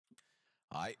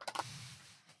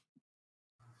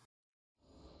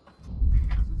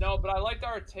No, but I liked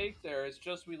our take there. It's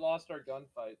just we lost our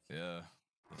gunfights. Yeah.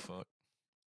 The fuck.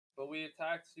 But we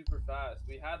attacked super fast.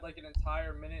 We had like an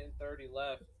entire minute and 30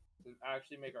 left to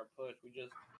actually make our push. We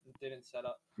just didn't set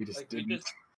up. We just like didn't.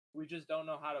 we just don't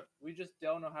know how to. We just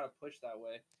don't know how to push that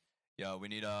way. Yeah, we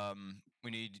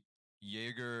need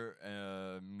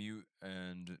Jaeger, Mute,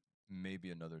 and maybe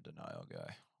another denial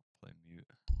guy. Play Mute.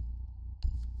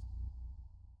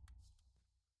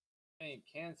 Hey,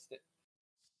 can't stay.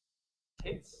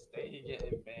 Can't stay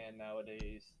getting banned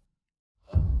nowadays.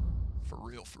 For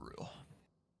real, for real.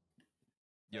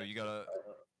 Yo, you gotta.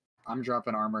 I'm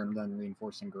dropping armor and then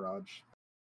reinforcing garage.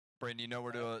 Brandon, you know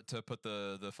where to put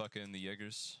the fucking the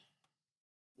Jaegers?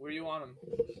 Where you want them?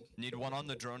 Need one on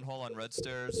the drone hole on red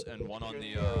stairs and one on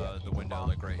the window,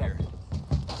 like right here.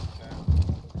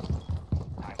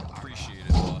 Okay. Appreciate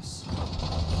it, boss.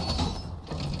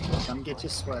 Come get your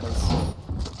sweaters.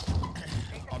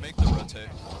 I'll make the rotate.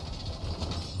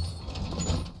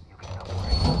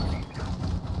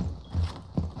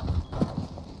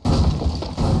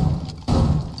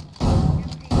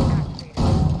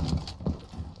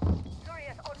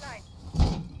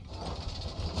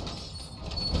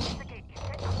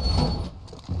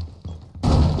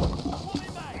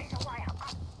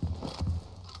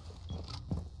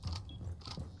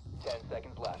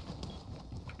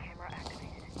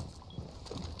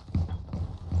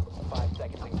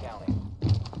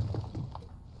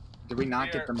 Did we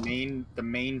not get the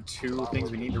main two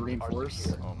things we need to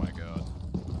reinforce? Oh my god.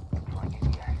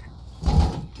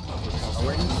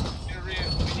 We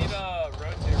need a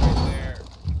rotate right there.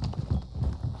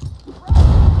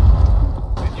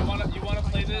 Wait, you wanna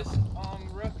play this,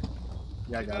 Rook?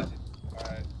 Yeah, I got it.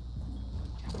 Alright.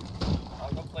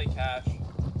 I'll go play Cash.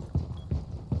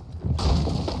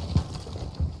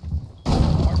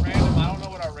 Our random, I don't know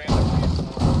what our random is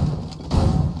for.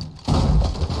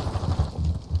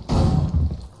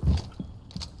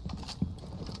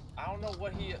 I don't know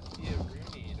what he need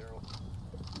or.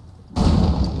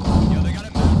 Yo, they got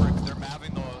a Maverick. They're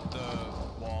mapping the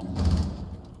wall.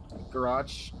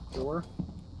 Garage door.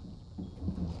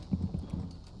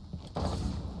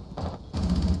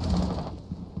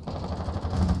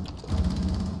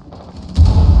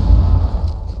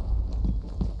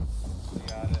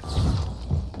 Got it.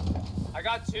 I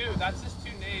got two. That's just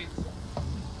two nades.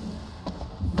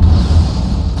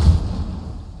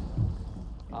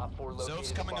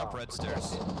 Zoph's coming up red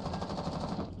stairs.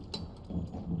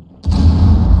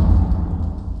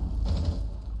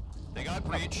 They got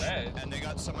breach, and they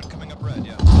got someone coming up red,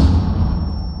 yeah.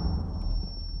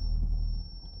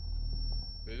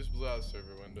 They just blew out a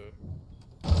server window.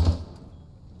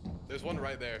 There's one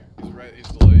right there.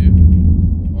 He's below you.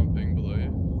 On ping below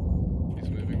you. He's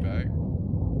moving back.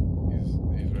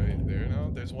 He's right there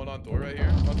now. There's one on door right here.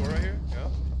 On door right here, yeah.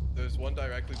 There's one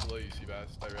directly below you,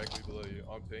 Seabass. Directly below you.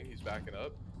 On ping, he's backing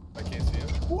up. I can't see him.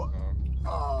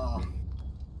 Oh.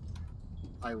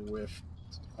 I whiffed.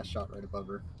 I shot right above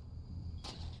her.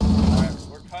 Alright,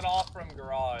 we're cut off from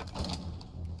garage.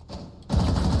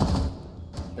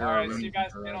 Alright, so you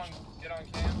guys get on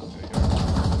cam.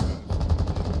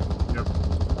 Yep.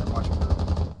 I'm watching her.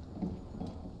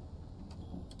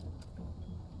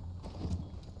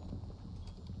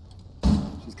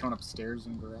 She's coming upstairs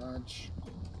in garage.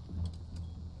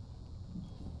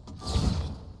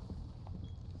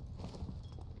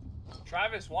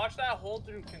 Travis, watch that hole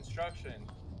through construction.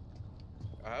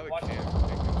 I have a cam in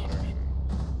construction.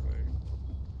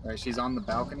 Alright, she's on the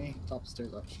balcony, top of the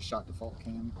stairs. Oh, she shot default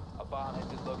cam. A bomb has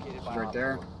been located She's by right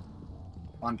there.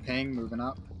 On ping, moving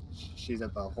up. She's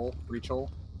at the hole, breach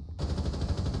hole.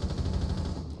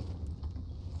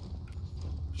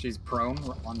 She's prone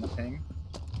on the ping.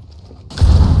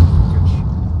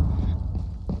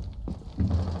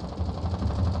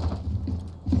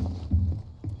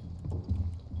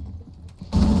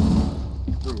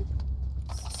 Ooh.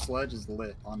 Sledge is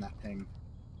lit on that ping.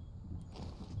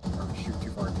 Or shoot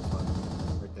too far.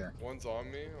 Right there. One's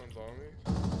on me, one's on me.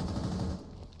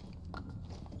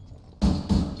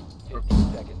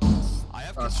 15 seconds. I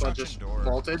have Sledge construction just door.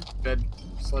 vaulted.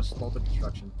 Sledge just vaulted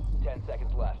construction. 10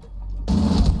 seconds left.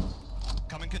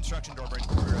 Coming construction door,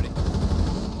 Brandon. Are we ready?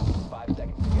 5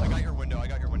 seconds to go. I got your window.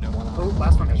 Oh,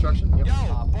 last one construction. Yep.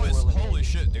 Yo, boys, holy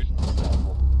shit, dude.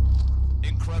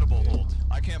 Incredible hold.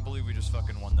 I can't believe we just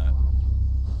fucking won that.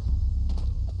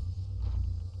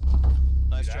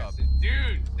 Nice job.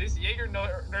 Dude, this Jaeger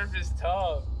nerf is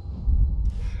tough.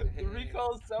 The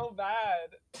recoil is so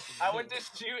bad. I went to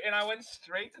shoot and I went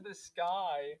straight to the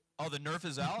sky. Oh, the nerf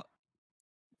is out?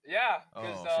 Yeah,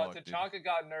 because Oh, fuck, dude. Tachanka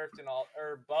got nerfed and all,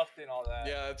 or buffed and all that.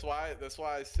 Yeah, that's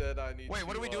why I said I need. Wait,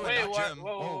 what to, are we doing? Wait, Not what? Jim.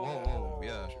 Whoa, Whoa,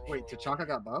 yeah. Wait, Tachanka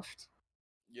got buffed?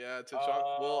 Yeah,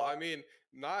 Tachanka. Well, I Uh, mean,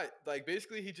 not like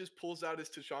basically he just pulls out his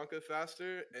Tachanka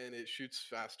faster and it shoots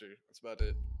faster. That's about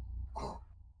it. Oh.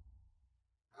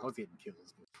 I was getting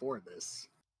kills before this.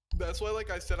 That's why, like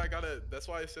I said, That's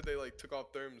why I said they like took off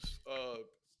Therm's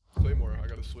Claymore. I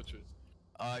gotta switch it.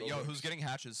 Yo, who's getting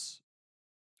hatches?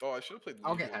 Oh, I should have played.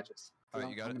 I'll League get one. hatches. Alright,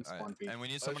 you got I'm it. in spawn Alright. peak. And we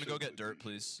need I someone to go should've get played dirt,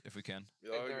 please, if we can.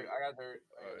 Yeah, Hey, I'll dirt, get- I got dirt.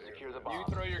 Alright, Secure the here, bomb. You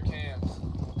throw your cams.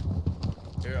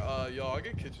 Here, yo, I'll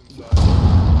get kitchen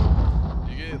side.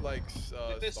 You get like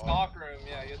Get this stock. stock room,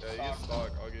 yeah, get the Yeah, you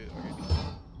stock. get stock. I'll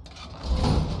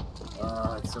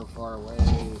get. It's so far away.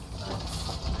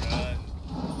 Run.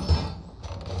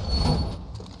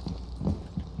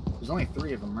 There's only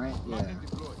 3 of them, right? Yeah.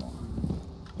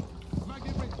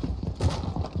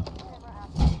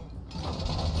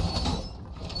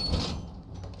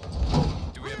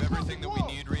 Do we have everything that we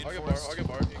need I'll get bar. reinforced? I'll get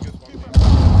bar. You can get spawn.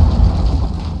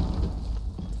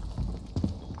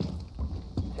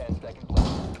 10 seconds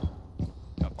left.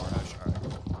 Got bar hash. Alright.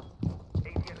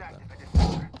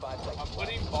 5 seconds I'm left.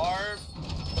 putting barb.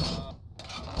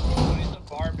 Putting some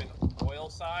barb in oil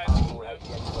side Op 4 has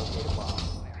yet to locate a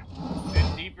bomb.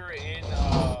 and deeper in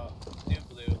new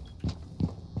blue.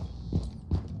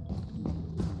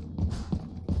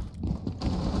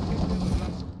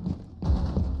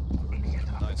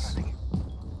 Nice.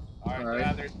 Alright, Alright.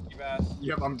 yeah, there's bass.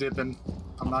 Yep, I'm dipping.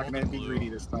 I'm not gonna be Blue. greedy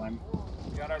this time.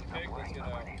 We got our pick. Let's get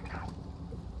out.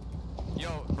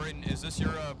 Yo, Brayden, is this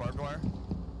your barbed wire?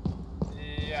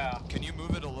 Yeah. Can you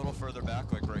move it a little further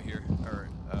back, like right here? Or,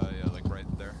 yeah, like right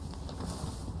there?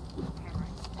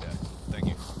 Yeah, thank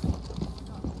you.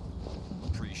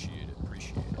 Appreciate it,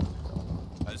 appreciate it.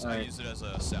 I Alright. use it as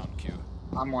a sound cue.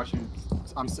 I'm watching.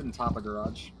 I'm sitting top of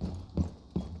garage.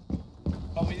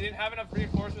 But we didn't have enough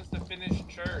reinforcements to finish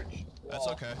church. That's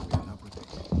wall. okay.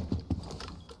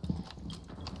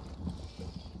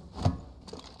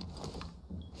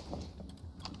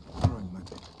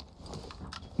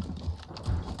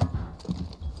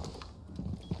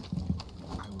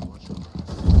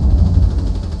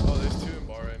 Oh, there's 2 in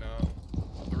bar right now.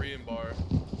 3 in bar.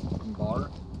 In bar.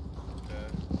 Yeah.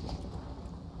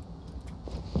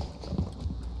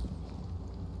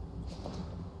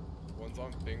 One's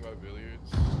on ping by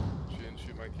billiards. She didn't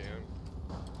shoot my cam.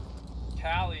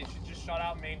 Callie, she just shot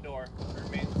out main door. Or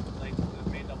main, like, the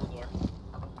main double door.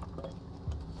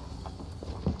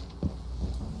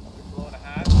 They're blowing a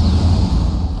hatch.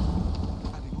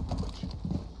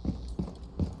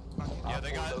 Yeah, Op they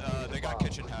 4 got, located they a got bomb.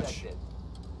 kitchen Protect hash. it.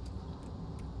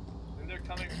 And they're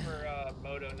coming for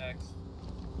Moto next.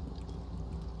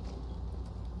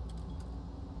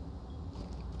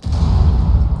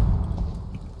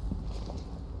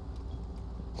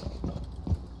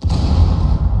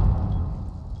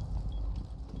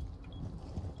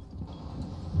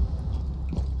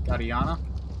 Got Iana.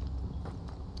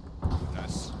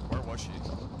 Nice. Where was she?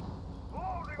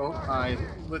 Oh, I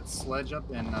lit sledge up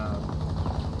in kitchen.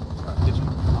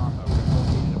 Op 4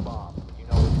 located a bomb. You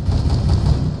know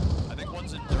it. I think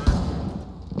one's in dirt.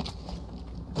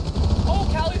 Oh,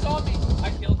 Callie's on me! I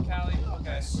killed Callie. Okay,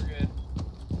 Nice. we're good.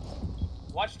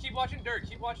 Keep watching dirt.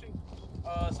 Keep watching.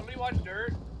 Somebody watch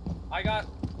dirt. I got.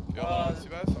 Yo,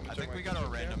 Seabass, I'm gonna I check think my we got a kitchen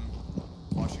cam. random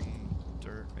washing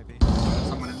dirt, maybe.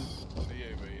 Someone in. See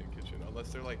anybody in kitchen, unless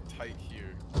they're like tight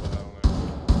here. I don't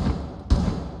know.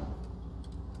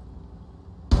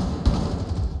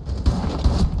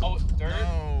 Oh, dirt.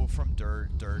 No, from dirt.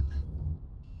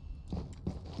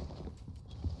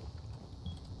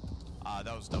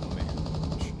 That was double me.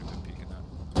 Shouldn't have been peeking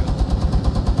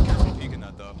that. Careful peeking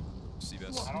that though,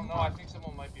 Seabass. I don't know. I think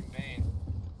someone might be main.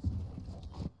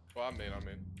 Well, I'm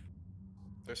in.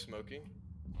 They're smoking.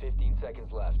 15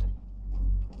 seconds left.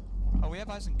 Oh, we have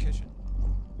eyes in kitchen.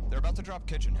 They're about to drop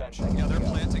kitchen hatch. Yeah, they're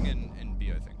planting in B,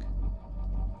 I think.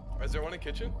 Is there one in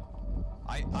kitchen?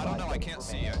 I don't know. I can't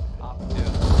see yet. Op Yeah.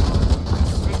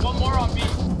 There's one more on B.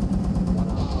 1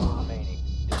 op 4 remaining.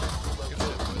 Good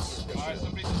shit, boys. Good Alright, shit.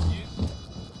 somebody defused.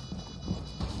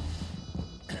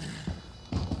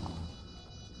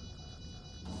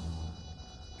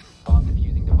 Bomb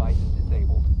defusing device is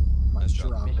disabled. My Nice job.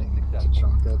 dropping Mission successful.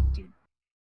 Tachanka, dude.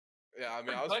 Yeah, I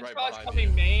mean, I was right Gunshots behind coming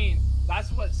you. main.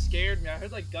 That's what scared me. I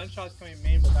heard like gunshots coming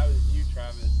main, but that was you,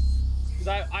 Travis. Because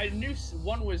I knew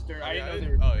one was dirt. I didn't know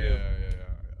there were Oh two.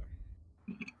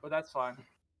 yeah. But that's fine.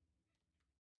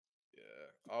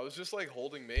 Yeah, I was just like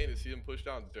holding main to see him push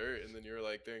down dirt, and then you were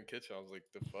like, they're in kitchen. I was like,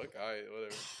 the fuck? Alright,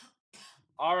 whatever.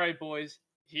 All right, boys.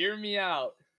 Hear me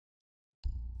out.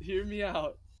 Hear me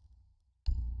out.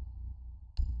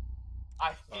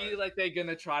 I feel like they're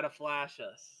gonna try to flash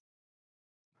us.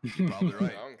 Probably I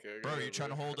right. don't care. Bro, go, you trying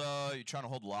to bro. hold you trying to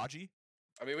hold Logi?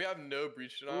 I mean, we have no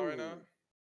breach denial right now. Ooh.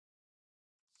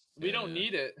 We don't Yeah.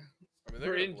 need it. I mean, We're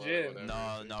they're in gonna blow gym. whatever,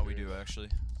 No, so no, who we do cares? actually.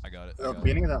 I got it. I The got it.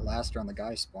 beginning of that last round, the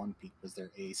guy spawn peak was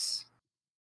their ace.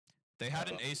 They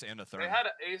had an ace and a third. They had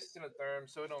an ace and a therm,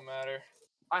 so it don't matter.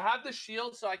 I have the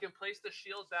shield, so I can place the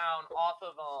shield down off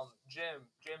of Jim.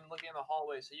 Jim looking in the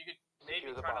hallway, so you could maybe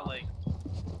Secure the try to bomb. like.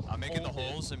 I'm making the hold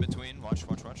it. holes in between. Watch,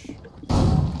 watch, watch.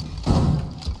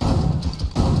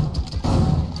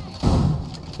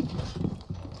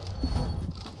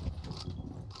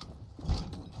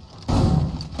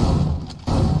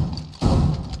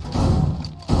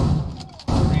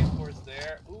 Reinforce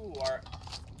there. Ooh, our.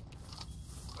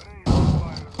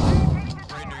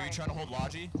 Brayden, are you trying to hold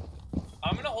Logi?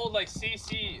 I'm gonna hold like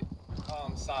CC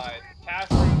side.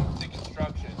 Cash room to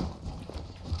construction.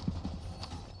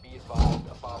 Be advised,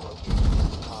 a bomb location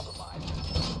is compromised.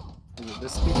 Is it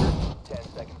this speaker? 10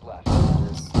 seconds left.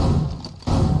 It is.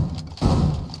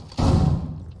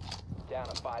 Down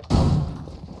to 5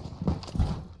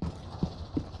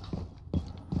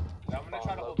 I'm gonna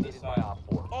try to hold this located by side. Op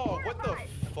 4. Oh, what the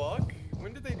fuck?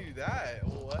 When did they do that?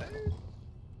 What?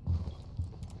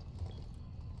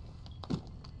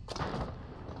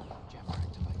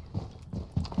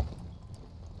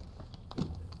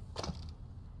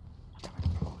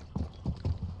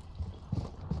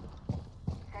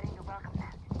 Setting the welcome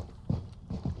mat.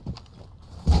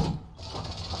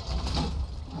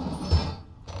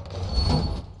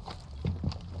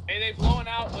 Hey, they blowing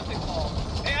out. What's it called?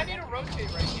 Hey, I need to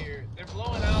rotate right here. They're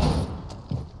blowing out.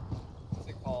 What's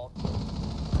it called?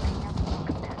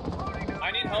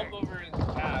 I need help over in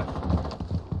cash.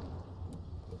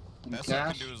 In Best I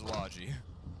cash? can do is Logi.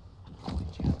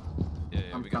 Yeah,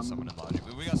 I'm we got coming. someone in Logi.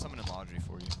 We got someone in Logi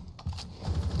for you.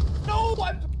 No,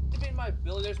 I'm in my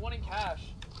ability. There's one in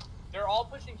cash. They're all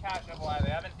pushing cash, FYI. They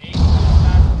have an 8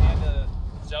 cash and a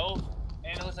Zoe,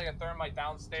 and it looks like a thermite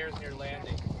downstairs near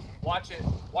landing. Watch it,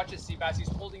 Seabass. He's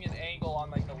holding an angle on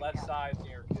like the left side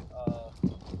near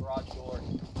garage door.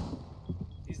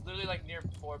 He's literally like near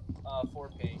four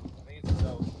ping. I think it's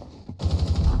Zoe.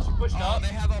 She pushed Oh, up. they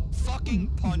have a fucking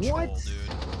punch What? hole, dude.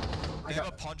 They I have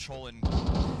got- a punch hole in Dude,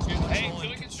 punch hey, hole in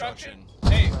two construction.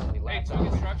 construction. Hey, two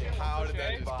construction. How Push did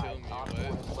that A. just kill me? Op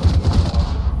What? 4 has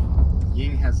located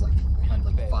Ying has like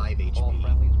Failed. 5 All HP.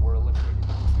 friendlies were eliminated.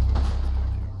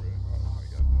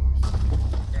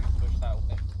 They're gonna push that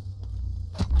way.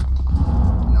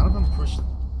 None of them pushed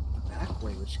the back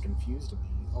way, which confused me.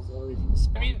 Although if you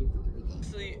spawn I mean, peek through them.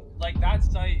 Honestly, like that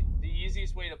site, the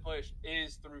easiest way to push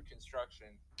is through construction.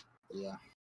 Yeah.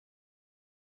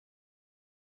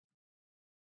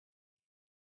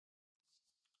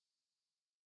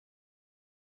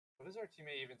 What is our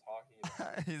teammate even talking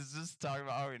about? He's just talking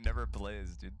about how he never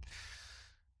plays, dude.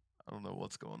 I don't know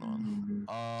what's going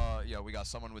on. Yeah, we got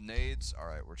someone with nades. All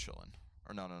right, we're chilling.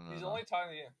 Or no. He's no. only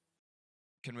talking to you.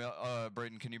 Can we,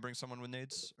 Brayden, can you bring someone with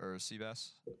nades or Seabass?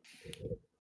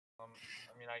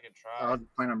 I mean, I could I try. was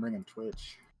planning on bringing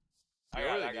Twitch. I You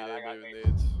got, really I got, need I got. anybody things.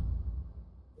 with nades.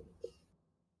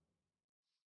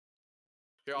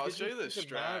 Here, I'll Because show you the it's a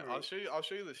strat. Maverick. I'll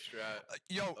show you the strat.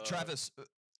 Yo, Travis,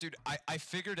 dude, I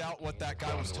figured out what that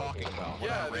guy was talking about. when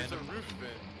Yeah, I there's a random- roof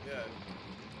vent. Yeah.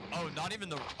 Oh, not even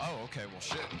the. Oh, okay. Well,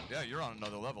 shit. Yeah, you're on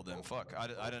another level then. Fuck. I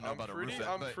didn't know about a roof vent.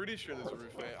 I'm but pretty sure there's a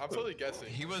roof vent. I'm totally guessing.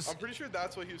 He was- I'm pretty sure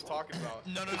that's what he was talking about.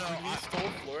 No, no, 'Cause no, When he I- stole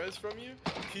Flores from you,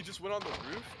 he just went on the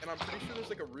roof, and I'm pretty sure there's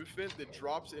like a roof vent that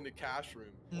drops into cash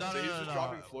room. No, so no, he was no, just no.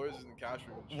 dropping Flores in the cash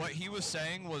room. and What shit. he was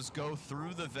saying was go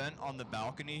through the vent on the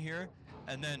balcony here,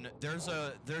 and then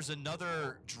there's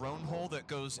another drone hole that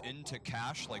goes into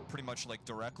cache, like pretty much like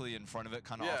directly in front of it,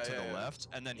 kind of off to the Yeah. left.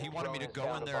 And then he wanted me to Drone go has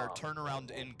in found a there, bomb. turn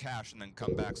around in cache, and then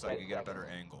come back so I could get a better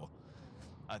angle.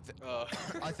 I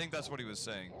think that's what he was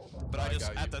saying, but I I just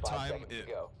got you. at the 5 time seconds to it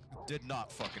go. did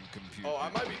not fucking compute. Oh, I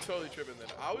dude. might be totally tripping then.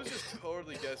 I was just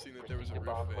totally guessing that there was a Your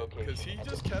roof bomb vent because he location.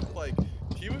 just kept like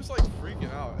he was like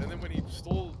freaking out, and then when he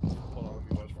stole, hold on,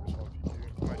 let me watch for small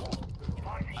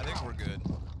PQ. I think we're good.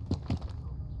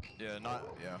 Yeah,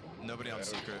 nobody on Yeah,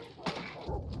 secret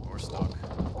or stock.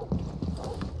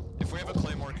 If we have a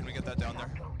claymore, can we get that down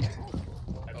there?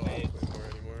 I Oh, made. Claymore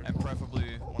anymore. And preferably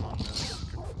one on the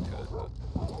secret if we could. But...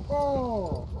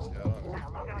 Oh! Yeah, I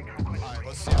don't know. Alright,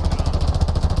 let's see. I'm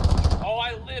gonna... Oh,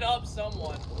 I lit up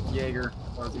someone. Jaeger.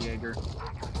 That was a Jaeger.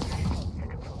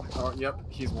 Oh, yep.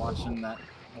 He's watching that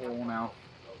hole now.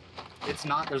 It's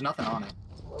not. There's nothing on it.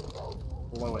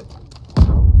 Below it.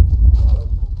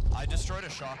 I destroyed a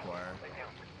shock wire.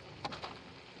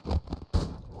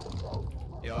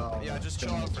 Yo, Oh, yeah, just chill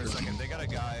damn out it, for a dude. second. They got a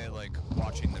guy like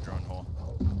watching the drone hole.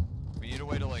 We need a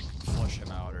way to like flush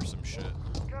him out or some shit.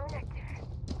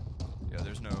 Yeah,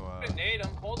 there's no. Nade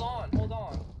him. Hold on.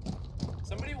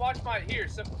 Somebody watch my here.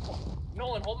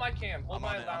 Nolan, hold my cam. Hold I'm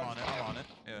my on it. I'm on it. cam. I'm on it.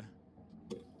 Yeah.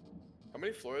 How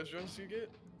many Flores drones do you get?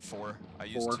 4. I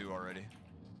used 4. 2 already.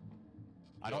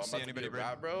 I Yo, don't I'm see about to anybody, be a Brad.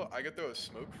 rat, bro. I could throw a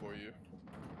smoke for you.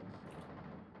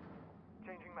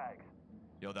 Changing mags.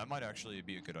 Yo, that might actually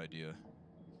be a good idea.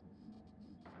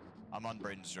 I'm on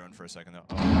Braden's drone for a second though.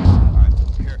 Oh. Alright,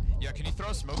 here. Yeah, can you throw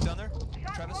a smoke down there,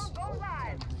 Travis?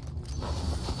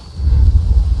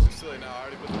 It's too late now. I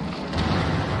already put them.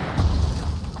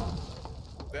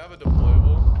 They have a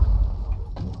deployable.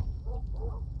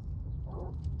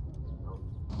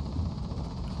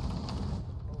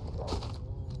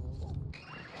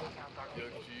 Yo,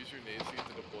 could you use your nades to get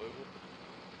the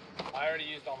deployable? I already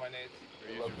used all my nades. Or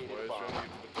use your Flores drone to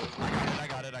get the deployable?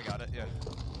 I got it, yeah.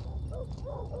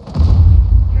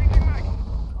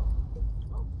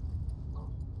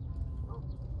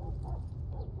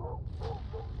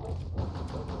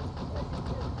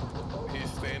 He's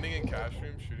standing in cash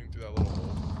room shooting through that little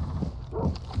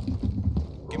hole.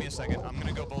 Give me a second. I'm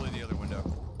gonna go bully the other window.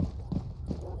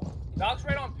 Doc's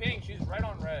right on ping. She's right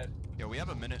on red. Yo, we have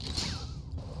a minute.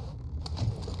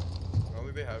 I don't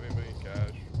think they have anybody in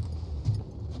cash.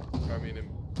 I mean, in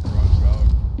garage route.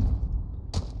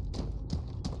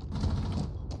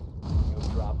 You'll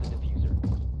drop the diffuser.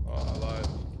 Oh, I lied.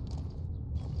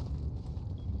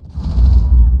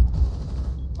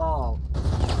 Oh.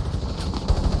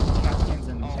 Captain's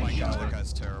in Oh my god, shower. that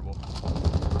guy's terrible.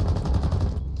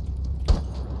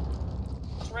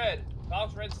 It's red.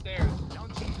 Doc's red stairs.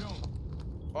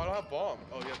 Oh, I don't have bomb.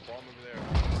 Oh, he has bomb over there.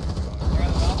 Here,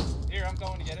 the box. Here, I'm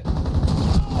going to get it.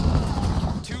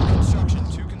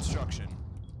 2 construction.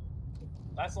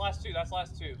 That's the last 2.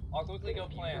 I'll quickly go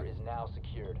Diffuser plan. is now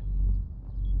secured.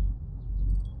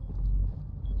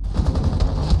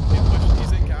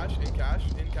 He's in cash.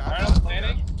 Alright, I'm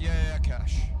planning. Yeah,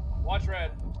 cash. Watch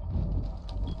red.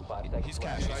 5 seconds He's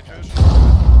left. cash. Nitros.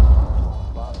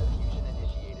 Bomb diffusion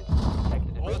initiated. Protect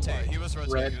the diffuser. Rotate. He was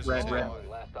rotating. Red.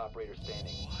 Last operator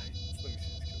standing. Let me see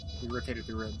his kill. He rotated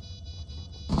through red.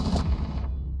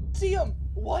 See him.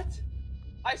 What?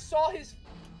 I saw his.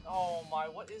 Oh my!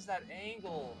 What is that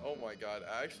angle? Oh my god,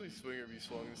 I actually swinger be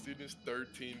swung. This dude is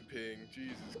 13 ping.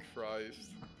 Jesus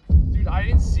Christ. Dude, I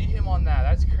didn't see him on that.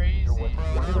 That's crazy. Bro, Look at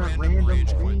that that random random rage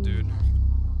thing. quit, dude.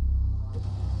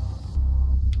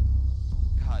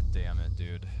 God damn it,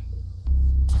 dude.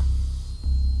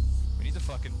 We need to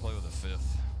fucking play with a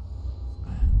 5th.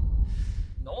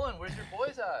 Nolan, where's your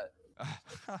boys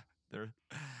at?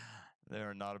 They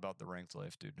are not about the ranked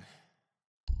life, dude.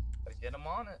 Gotta get him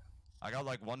on it. I got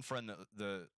like one friend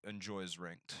that enjoys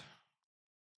ranked.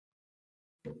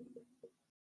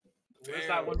 Where's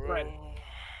that one friend?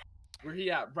 Where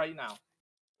he at right now?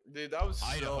 Dude, that was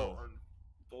Idaho. so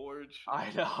unfortunate.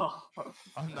 I know.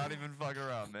 I'm not even fucking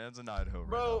around, man. It's in Idaho right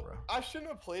Bro, now, bro. I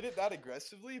shouldn't have played it that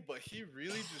aggressively, but he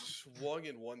really just swung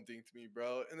in one thing to me,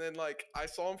 bro. And then, like, I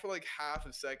saw him for like half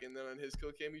a second, then on his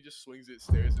kill cam, he just swings it,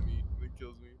 stares at me, and then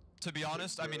kills me. To be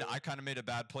honest, I mean, bro. I kind of made a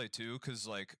bad play too, cause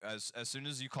like as soon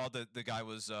as you called that the guy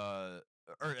was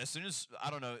or as soon as I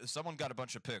don't know, someone got a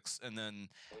bunch of picks, and then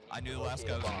I knew the last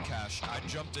guy was in cash. I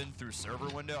jumped in through server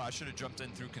window. I should have jumped in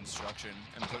through construction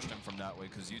and pushed him from that way,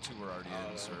 cause you two were already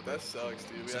in server. That sucks,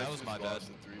 dude. We So that actually was my just bad.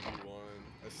 lost a 3v1.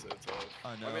 That's so tough.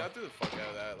 I know. I mean, I threw the fuck out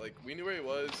of that. Like, we knew where he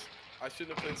was. I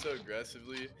shouldn't have played so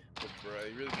aggressively, but bro,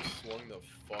 he really just swung the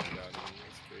fuck out of me.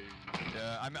 It's crazy.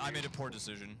 Yeah, I made a poor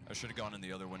decision. I should have gone in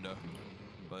the other window.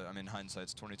 But I mean,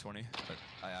 hindsight's 2020. But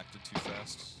I acted too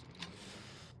fast.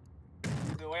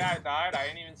 The way I died, I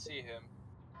didn't even see him.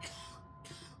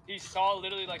 He saw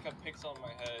literally like a pixel in my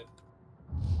head.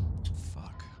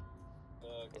 Fuck.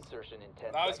 Insertion in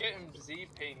 10 I was seconds. getting Z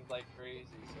pinged like crazy,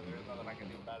 so there's nothing I can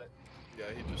do about it. Yeah,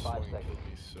 he just 5 swung and seconds. killed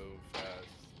me so fast.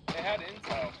 They had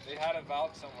intel. They had a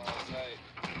Valk somewhere on site.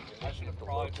 I should have To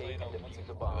probably locate played and on what's it defuse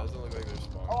a It bomb. doesn't look like they're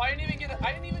spawned. Oh, I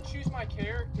didn't even choose my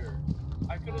character.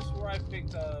 I could have swore I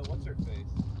picked what's her face.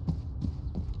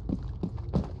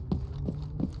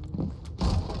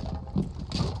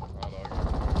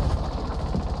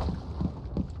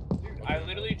 Dude, I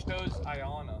literally chose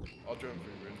Ayana. I'll drone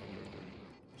free, Bridge.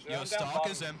 Should Yo, I down stock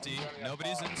bottom? is empty. I'm going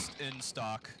Nobody's top. in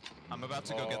stock. I'm about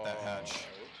to go get that hatch.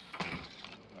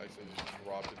 I actually just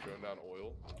dropped the drone down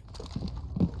oil.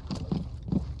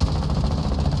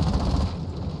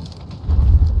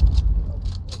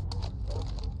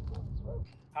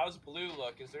 How's blue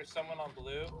look? Is there someone on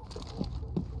blue?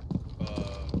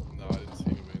 No, I didn't see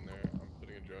anybody in there. I'm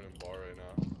putting a drone in bar right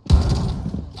now.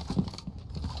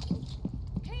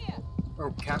 Oh,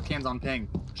 cap can's on ping.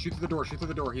 Shoot through the door, shoot through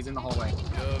the door. He's in the hallway.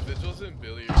 Yo, Vigil's in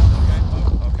billiards. Okay,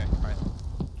 oh, okay, alright.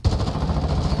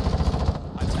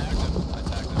 I tagged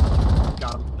him.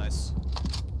 Got him. Nice.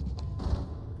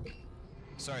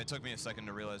 Sorry, it took me a second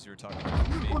to realize you were talking to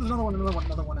me. Oh, there's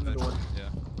another one in the door. Yeah.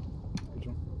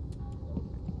 Vigil.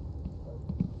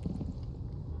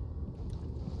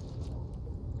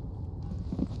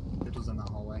 Vigil's in that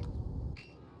hallway.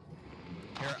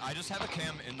 Here, I just have a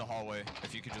cam in the hallway,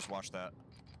 if you could just watch that.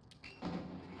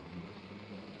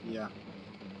 Yeah.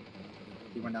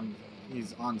 He went down.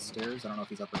 He's on stairs. I don't know if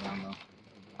he's up or down though.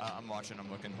 I'm watching, I'm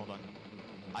looking, hold on.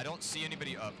 I don't see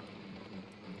anybody up.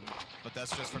 But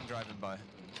that's just from driving by.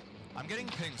 I'm getting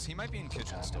pings. He might be in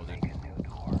kitchen still, dude.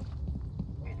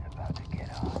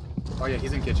 Oh yeah,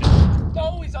 he's in kitchen.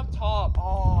 Oh, he's up top.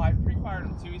 Oh, I pre-fired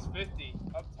him too. He's 50.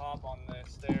 Up top on the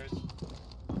stairs.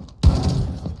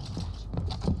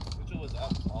 Vigil was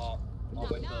up top. On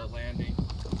like the landing.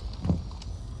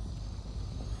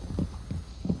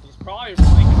 He's probably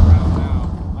flanking around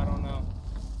now. I don't know.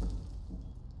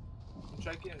 I'm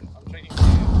checking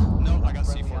cams. No, I got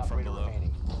Friendly C4 from operator below.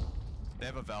 remaining. They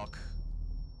have a Valk.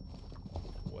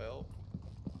 Well,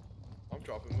 I'm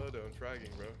dropping Moto and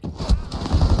fragging, bro.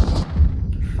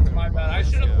 My bad. I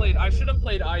should have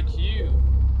played IQ,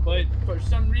 but for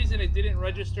some reason it didn't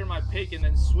register my pick and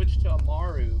then switched to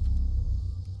Amaru.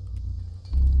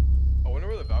 I wonder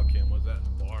where the Valcam was at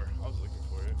in the bar. I was looking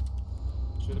for it.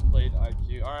 Should have played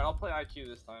IQ. All right, I'll play IQ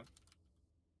this time.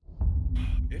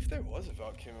 If there was a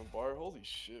Valcam in bar, holy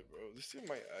shit, bro. This team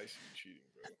might actually be cheating,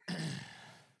 bro.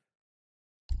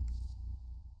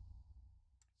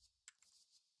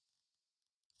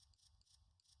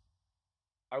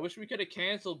 I wish we could have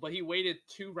canceled, but he waited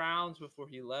 2 rounds before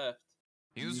he left.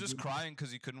 He was just crying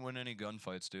because he couldn't win any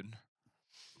gunfights, dude.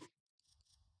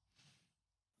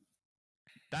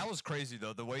 That was crazy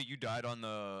though. The way you died on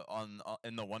the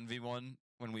in the 1v1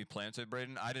 when we planted,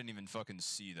 Braden, I didn't even fucking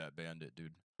see that bandit,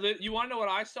 dude. You want to know what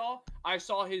I saw? I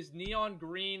saw his neon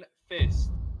green fist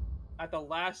at the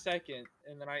last second,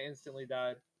 and then I instantly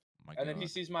died. My And then God. he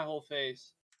sees my whole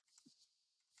face.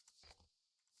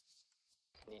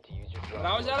 Need to use your But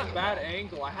I was at a bad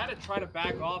angle. I had to try to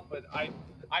back off, but I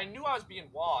knew I was being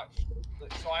watched.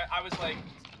 So I was like,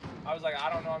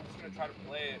 I don't know. I'm just gonna try to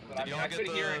play it. But I Did mean, y'all I get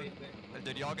couldn't hear the- anything.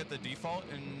 Did y'all get the default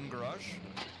in garage?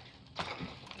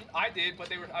 I did, but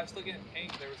I was still getting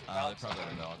pinged. There was a They Valk probably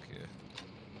had a somewhere. Valk, yeah.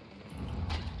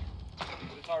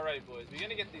 But it's alright, boys. We're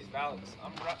gonna get these Valks.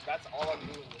 That's all I'm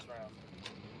doing this round.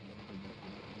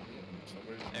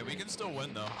 Somebody's Hey, we can still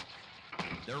win though.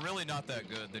 They're really not that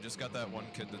good. They just got that one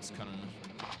kid that's kind of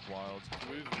wild.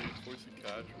 Somebody's reinforcing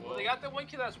catch. Well, they got the one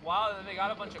kid that's wild, and then they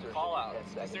got a bunch of call-outs.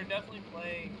 Because they're definitely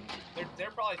playing.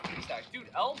 They're probably 3-stack. Dude,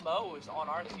 Elmo was on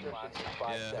our team last year.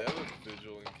 Yeah. They have a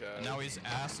Vigil and catch. And now he's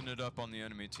assing it up on the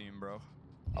enemy team, bro.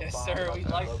 Yes, sir. We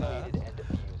like that. Located and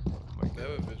defused. Oh my They God.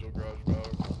 have a Vigil garage, bro.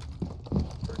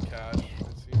 For cash,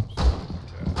 it seems.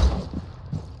 Cash.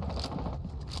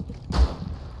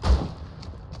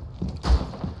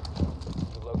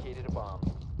 You located a bomb.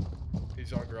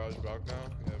 He's on garage back now.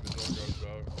 Yeah, Vigil on garage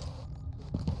back.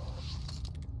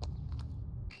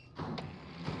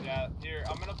 Yeah, here,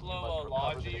 I'm gonna blow a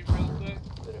Must recover the Logi real diffuser. quick.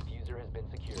 The diffuser has been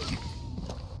secured.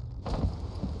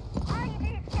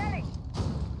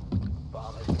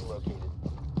 Bomb has been located.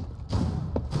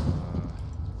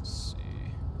 Let's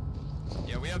see.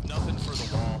 Yeah, we have nothing for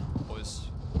the wall, boys.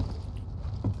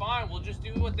 Fine, we'll just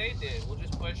do what they did. We'll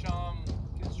just push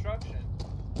construction.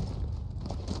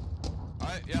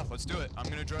 Alright, yeah, let's do it. I'm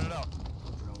gonna drone it out.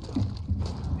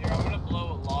 Here, I'm gonna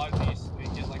blow a Logi so we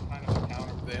get like kind of a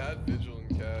counter. They had Vigil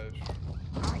and cash.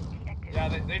 Yeah,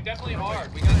 they definitely are.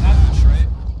 We got Ash, right?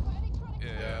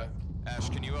 Yeah. Yeah. Ash,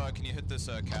 can you hit this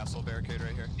castle barricade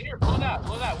right here? Here, blow that.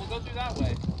 We'll go through that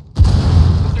way.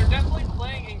 'Cause they're definitely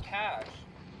playing in cash.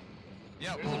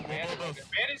 Yeah, There's we'll a blow bandit. both.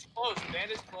 Bandit's close.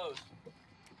 Bandit's close.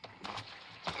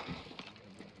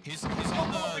 He's Come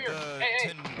on over here. the Hey,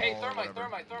 tin hey, wall or thermite,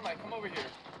 whatever. thermite, come over here.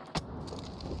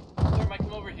 Thermite,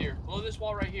 come over here. Blow this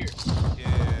wall right here.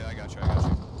 Yeah, I got you.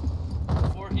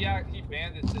 Before he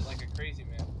bandits it like a crazy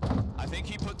man. I think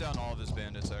he put down all of his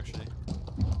bandits, actually.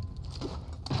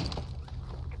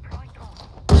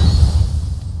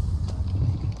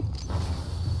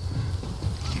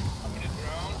 I'm gonna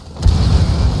drone.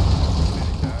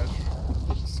 Cash.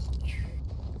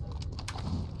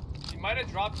 He might have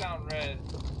dropped down red.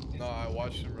 No, I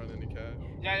watched him run into cash.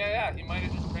 Yeah. He might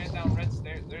have just ran down red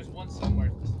stairs. There's one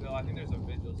somewhere still. I think there's a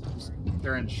vigil somewhere.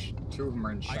 They're in. Two of them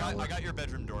are in I shower. got your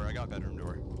bedroom door. I got bedroom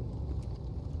door.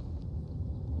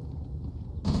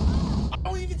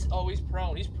 Oh, he's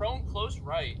prone. He's prone close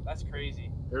right. That's crazy.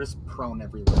 They're just prone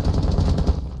everywhere.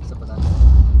 Except for that.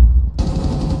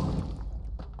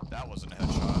 That wasn't a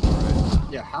headshot,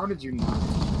 alright. Yeah, how did you not?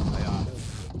 Yeah.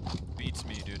 Beats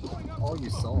me, dude. All you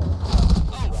saw.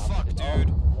 Oh, fuck, dude.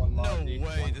 One No Logi.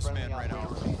 way this friendly man ran operator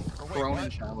out. remaining. Or wait, Prone and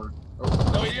what? shower. No,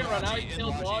 Oh, he didn't run out. Logi, He in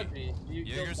killed Logi. Logi. He killed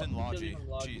Jaeger's in he killed Logi. him in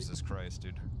Logi. Jesus Christ,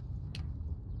 dude.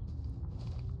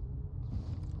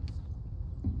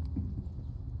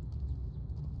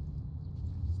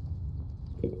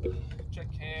 Check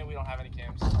cam. We don't have any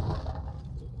cams. There's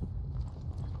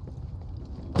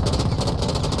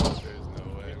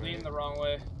no way. You're leaning man. the wrong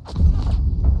way.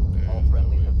 There's All no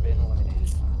friendlies way, have man. been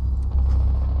eliminated.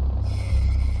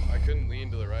 I couldn't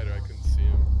lean to the right or I couldn't see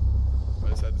him. I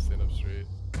just had to stand up straight.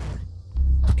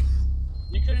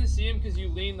 You couldn't see him because you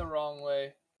leaned the wrong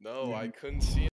way. No, Yeah. I couldn't see him.